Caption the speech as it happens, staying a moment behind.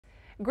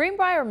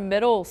Greenbrier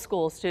Middle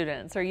School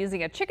students are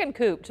using a chicken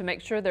coop to make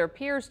sure their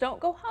peers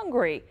don't go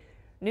hungry.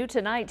 New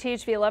tonight,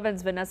 THV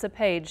 11's Vanessa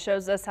Page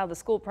shows us how the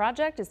school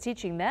project is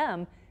teaching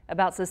them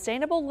about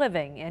sustainable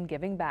living and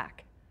giving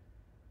back.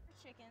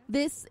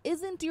 This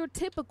isn't your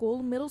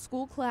typical middle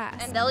school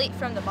class. And they'll eat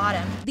from the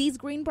bottom. These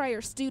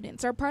Greenbrier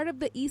students are part of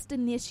the East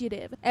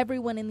Initiative.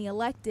 Everyone in the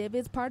elective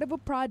is part of a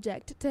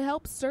project to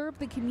help serve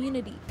the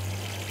community.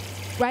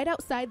 Right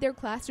outside their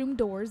classroom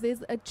doors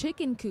is a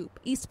chicken coop.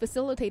 East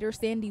facilitator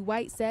Sandy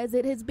White says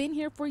it has been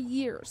here for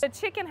years. The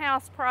chicken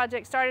house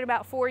project started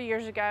about 4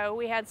 years ago.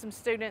 We had some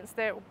students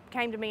that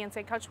came to me and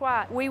said, "Coach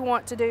White, we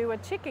want to do a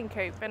chicken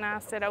coop." And I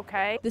said,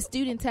 okay. The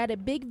students had a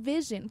big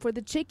vision for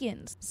the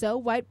chickens, so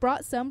White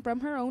brought some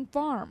from her own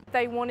farm.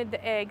 They wanted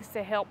the eggs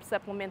to help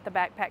supplement the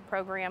backpack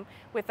program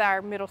with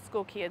our middle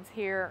school kids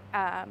here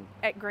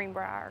at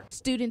Greenbrier.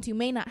 Students who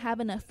may not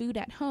have enough food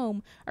at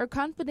home are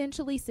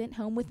confidentially sent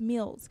home with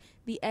meals.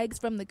 The eggs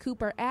from the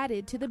coop are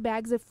added to the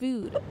bags of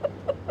food.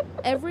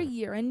 Every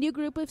year, a new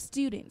group of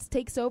students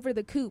takes over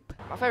the coop.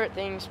 My favorite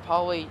thing is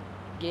probably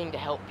getting to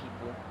help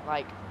people.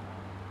 Like,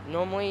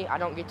 normally I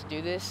don't get to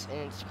do this, and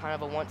it's kind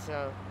of a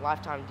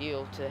once-in-a-lifetime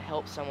deal to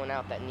help someone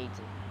out that needs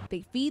it.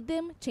 They feed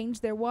them, change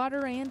their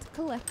water, and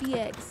collect the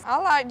eggs. I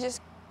like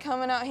just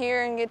coming out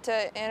here and get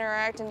to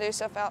interact and do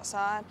stuff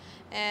outside,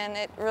 and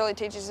it really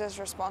teaches us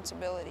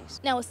responsibilities.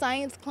 Now, a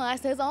science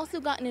class has also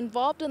gotten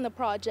involved in the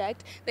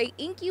project. They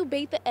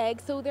incubate the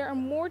eggs so there are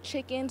more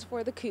chickens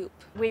for the coop.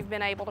 We've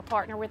been able to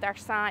partner with our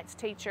science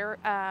teacher,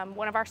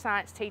 one of our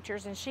science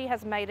teachers, and she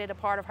has made it a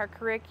part of her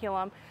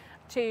curriculum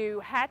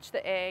to hatch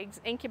the eggs,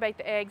 incubate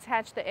the eggs,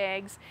 hatch the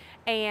eggs,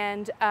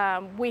 and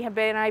we have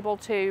been able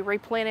to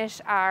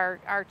replenish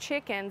our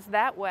chickens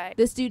that way.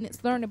 The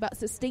students learn about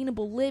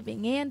sustainable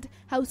living and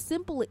how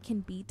simple it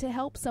can be to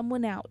help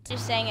someone out.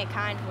 Just saying a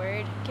kind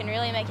word can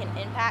really make an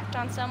impact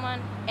on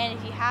someone, and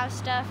if you have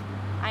stuff,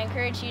 I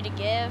encourage you to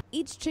give.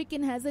 Each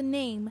chicken has a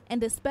name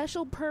and a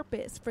special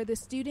purpose for the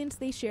students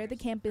they share the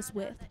campus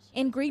with.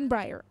 In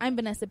Greenbrier, I'm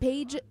Vanessa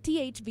Page,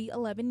 THV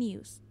 11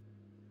 News.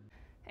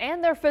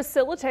 And their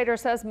facilitator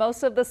says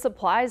most of the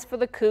supplies for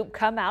the coop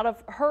come out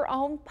of her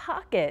own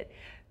pocket.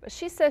 But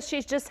she says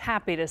she's just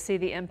happy to see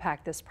the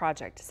impact this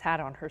project has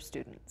had on her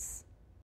students.